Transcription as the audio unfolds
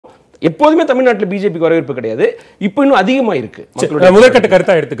எப்போதுமே தமிழ்நாட்டில் பிஜேபிக்கு வரவேற்பு கிடையாது. இப்போ இன்னும் அதிகமாக இருக்கு. முதற்கட்ட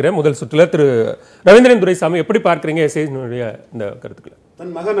கருத்தா எடுத்துக்கிறேன். முதல் சுற்றுல திரு ரவீந்திரன் துரைசாமி எப்படி பார்க்குறீங்க எஸ்ஏனுடைய இந்த கருத்துக்களை?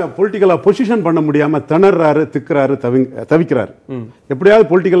 தன் மகனை பொலிட்டிக்கலா பொசிஷன் பண்ண முடியாம திணறாரு, திக்கிறாரு, தவிக்கிறாரு. எப்படியாவது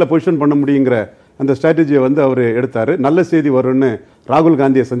பொலிட்டிக்கலா பொசிஷன் பண்ண முடியுங்கிற அந்த ஸ்ட்ராட்டஜியை வந்து அவர் எடுத்தாரு. நல்ல செய்தி வரும்னு ராகுல்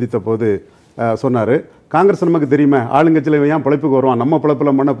காந்தியை சந்தித்த போது சொன்னாரு. காங்கிரஸ் நமக்கு தெரியுமே, ஆளுங்கட்சியில் இவன் ஏன் பிழைப்புக்கு வருவான், நம்ம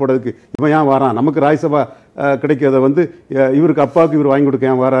பிழைப்பில் மண்ணை போடுறதுக்கு இவன் ஏன் வரான், நமக்கு ராஜ்யசபா கிடைக்கிறத வந்து இவருக்கு அப்பாவுக்கு இவர் வாங்கி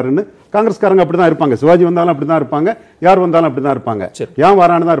கொடுக்க ஏன் வராருன்னு காங்கிரஸ்காரங்க அப்படி தான் இருப்பாங்க. சிவாஜி வந்தாலும் அப்படி தான் இருப்பாங்க, யார் வந்தாலும் அப்படி தான் இருப்பாங்க. ஏன்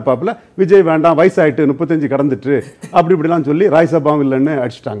வரான்னு தான் இருப்பாப்புல. விஜய் வேண்டாம், வயசாயிட்டு 35 கடந்துட்டு அப்படி இப்படிலாம் சொல்லி ராஜ்யசபாவும் இல்லைன்னு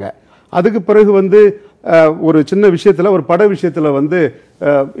அடிச்சுட்டாங்க. அதுக்கு பிறகு வந்து ஒரு சின்ன விஷயத்தில், ஒரு பட விஷயத்தில் வந்து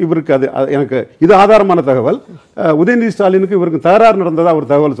இவருக்கு அது எனக்கு இது ஆதாரமான தகவல். உதயநிதி ஸ்டாலினுக்கு இவருக்கு தகராறு நடந்ததா ஒரு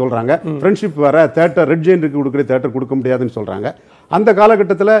தகவல் சொல்றாங்க. ஃப்ரெண்ட்ஷிப் வர தேட்டர் ரெட் ஜெயின்ருக்கு கொடுக்குற தேட்டர் கொடுக்க முடியாதுன்னு சொல்றாங்க. அந்த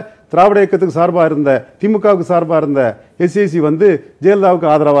காலகட்டத்தில் திராவிட இயக்கத்துக்கு சார்பாக இருந்த, திமுகவுக்கு சார்பாக இருந்த எஸ்ஏசி வந்து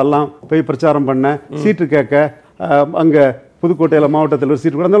ஜெயலலிதாவுக்கு ஆதரவெல்லாம் போய் பிரச்சாரம் பண்ண, சீட்டு கேட்க, அங்கே புதுக்கோட்டையில் மாவட்டத்தில் ஒரு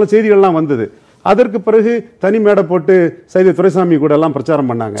சீட்டு கூட இருந்தாலும் செய்திகள்லாம் வந்தது. அதற்கு பிறகு தனி மேடை போட்டு சைதை துரைசாமி கூட எல்லாம்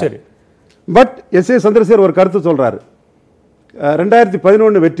பிரச்சாரம் பண்ணாங்க. But SA. சந்திரசேகர் ஒரு கருத்து சொல்றாரு.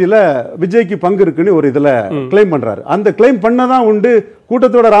 2011 வெற்றியில விஜய்க்கு பங்கு இருக்குன்னு ஒரு இதுல கிளைம் பண்றாரு. அந்த கிளைம் பண்ணதான் உண்டு.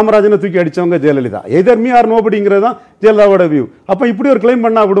 கூட்டத்தோட ராமராஜனை தூக்கி அடிச்சவங்க ஜெயலலிதா. எதர் மீ ஆர் நோபடிங்கிறது தான் ஜெயலலிதாவோட வியூ. அப்ப இப்படி ஒரு கிளைம்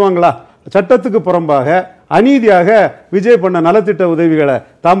பண்ணா விடுவாங்களா? சட்டத்துக்கு புறம்பாக அநீதியாக விஜய் பண்ண நலத்திட்ட உதவிகளை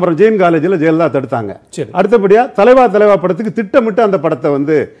தாம்பரம் ஜெயின் காலேஜில் ஜெயலலிதா தடுத்தாங்க. அடுத்தபடியா தலைவா படத்துக்கு திட்டமிட்டு அந்த படத்தை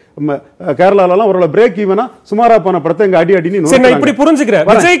வந்து கேரளாலாம் ஒரு பிரேக் ஈவனா சுமாரா போன படத்தை இங்க அடி அடின்னு இப்படி புரிஞ்சுக்கிறேன்.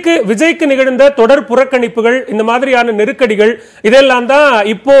 விஜய்க்கு நிகழ்ந்த தொடர் புறக்கணிப்புகள், இந்த மாதிரியான நெருக்கடிகள், இதெல்லாம் தான்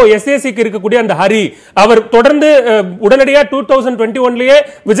இப்போ எஸ்ஏசிக்கு இருக்கக்கூடிய அந்த ஹரி அவர் தொடர்ந்து உடனடியா 2021லயே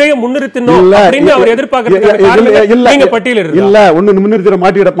விஜயை முன்னிறுத்தணும் அப்படின்னு அவர் எதிர்பார்க்கறது பட்டியல் இல்ல. ஒண்ணு முன்னிறுத்திட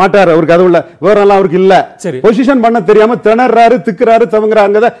மாட்டாரு. அவருக்கு அது உள்ள விவரம் எல்லாம் அவருக்கு இல்ல. பொசிஷன் பண்ண தெரியாம திணறாரு, திக்குறாரு, தவங்குறாங்க.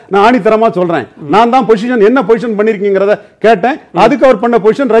 நான் ஆணித்தரமா சொல்றேன். நான் தான் பொசிஷன் என்ன பொசிஷன் பண்ணிருக்கீங்கிறத கேட்டேன். அதுக்கு அவர் பண்ண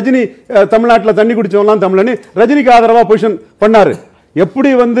பொசிஷன் ரஜினி தமிழ்நாட்டில் தண்ணி குடிச்சவங்களாம் தமிழனி ரஜினிக்கு ஆதரவா பொசிஷன் பண்ணாரு. எப்படி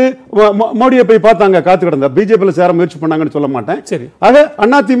வந்து மோடியை போய் பார்த்தாங்க, காத்து கிடந்த பிஜேபியில் சேர முயற்சி பண்ணாங்கன்னு சொல்ல மாட்டேன். ஆக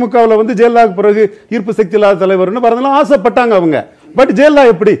அதிமுகவில் வந்து ஜெயலலிதாவுக்கு பிறகு ஈர்ப்பு சக்தி இல்லாத தலைவர்னு வரதெல்லாம் ஆசைப்பட்டாங்க அவங்க. பட் ஜெயலலிதா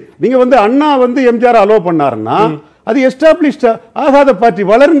எப்படி நீங்க வந்து அண்ணா வந்து எம்ஜிஆர் அலோவ் பண்ணாருன்னா அது எஸ்டாப்ளிஷ்ட் ஆகாத பார்ட்டி,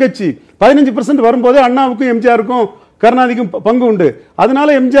 வளருங்கட்சி. 15% வரும்போது அண்ணாவுக்கும் எம்ஜிஆருக்கும் கருணாநிதிக்கும் பங்கு உண்டு.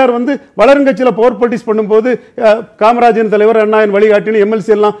 அதனால எம்ஜிஆர் வந்து வளருங்கட்சியில் பவர் பொலிட்டிக்ஸ் பண்ணும்போது காமராஜன் தலைவர் அண்ணாவின் வழிகாட்டின்னு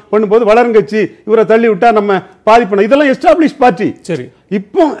எம்எல்சி எல்லாம் பண்ணும்போது வளருங்கட்சி இவரை தள்ளி விட்டா நம்ம பாதிப்போம். இதெல்லாம் எஸ்டாப்ளிஷ் பார்ட்டி. சரி,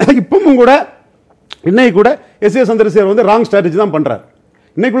 இப்பவும் கூட இன்னைக்கு கூட எஸ்.ஏ. சந்திரசேகர் வந்து ராங் ஸ்ட்ராட்டஜி தான் பண்றாரு.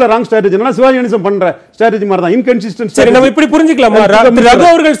 இன்னைக்குள்ள ராங் ஸ்ட்ராட்டஜி சிவாஜி கணேசன் பண்ற ஸ்ட்ராட்டஜி மாதிரி தான், இன்கன்சிஸ்டன்ட். சரி, நம்ம இப்படி புரிஞ்சுக்கலாமா? ரகு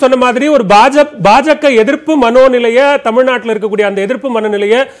அவர்கள் சொன்ன மாதிரி ஒரு பாஜக எதிர்ப்பு மனோநிலையை, தமிழ்நாட்டில் இருக்கக்கூடிய அந்த எதிர்ப்பு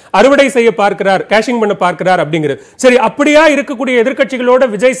மனநிலையை அறுவடை செய்ய பார்க்கிறார், கேஷிங் பண்ண பார்க்கிறார் அப்படிங்கிறது. சரி, அப்படியா இருக்கக்கூடிய எதிர்க்கட்சிகளோட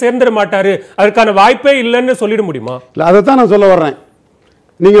விஜய் சேர்ந்துட மாட்டாரு, அதற்கான வாய்ப்பே இல்லைன்னு சொல்லிட முடியுமா? அதைத்தான் நான் சொல்ல வர்றேன்.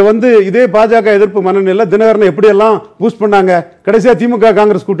 நீங்க வந்து இதே பாஜக எதிர்ப்பு மனநிலை தினகரனை எப்படி எல்லாம் பூஸ்ட் பண்ணாங்க. கடைசியா திமுக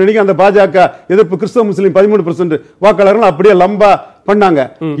காங்கிரஸ் கூட்டணிக்கு அந்த பாஜக எதிர்ப்பு கிறிஸ்தவ முஸ்லீம் 13% வாக்காளர்கள் அப்படியே லம்பா பண்ணாங்க.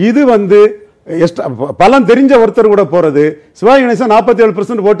 இது வந்து பலம் தெரிஞ்ச ஒருத்தர் கூட போறது. சிவாஜி கணேசன்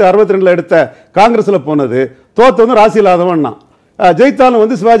 47% ஓட்டு 62ல எடுத்த காங்கிரஸ்ல போனது. தோத்து வந்து ராசி இல்லாதவன் ஜெயித்தாலும்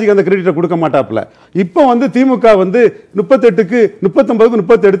வந்து சிவாஜிக்கு அந்த கிரெடிட்டை கொடுக்க மாட்டாப்ல. இப்போ வந்து திமுக வந்து 38க்கு 39க்கு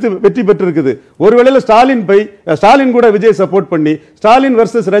 30 எடுத்து வெற்றி பெற்று இருக்குது. ஒருவேளையில ஸ்டாலின் கூட விஜய் சப்போர்ட் பண்ணி ஸ்டாலின்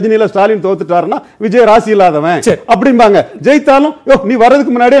வர்சஸ் ரஜினியில ஸ்டாலின் தோத்துட்டாருன்னா விஜய் ராசி இல்லாதவன் அப்படிம்பாங்க. ஜெயித்தாலும் நீ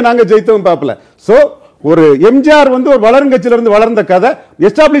வர்றதுக்கு முன்னாடியே நாங்க ஜெயித்தோம் பாப்பல. சோ ஒரு எம்ஜிஆர் வந்து ஒரு வளருங்கட்சியில இருந்து வளர்ந்த கதை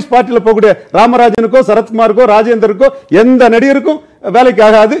எஸ்டாப்ளிஷ் பார்ட்டில போகக்கூடிய ராமராஜனுக்கோ சரத்குமாருக்கோ ராஜேந்தருக்கோ எந்த நடிகருக்கும் வேலைக்கு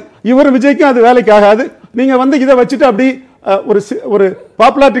ஆகாது. இவரும் விஜய்க்கும் அது வேலைக்கு ஆகாது. நீங்க வந்து இதை வச்சுட்டு அப்படி ஒரு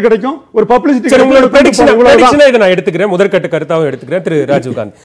பாப்புலாரிட்டி கிடைக்கும், ஒரு பப்ளிசிட்டி கிடைக்கும். இதை நான் எடுத்துக்கிறேன், முதற்கட்ட கருத்தாவும் எடுத்துக்கிறேன். திரு ராஜீவ் காந்தி,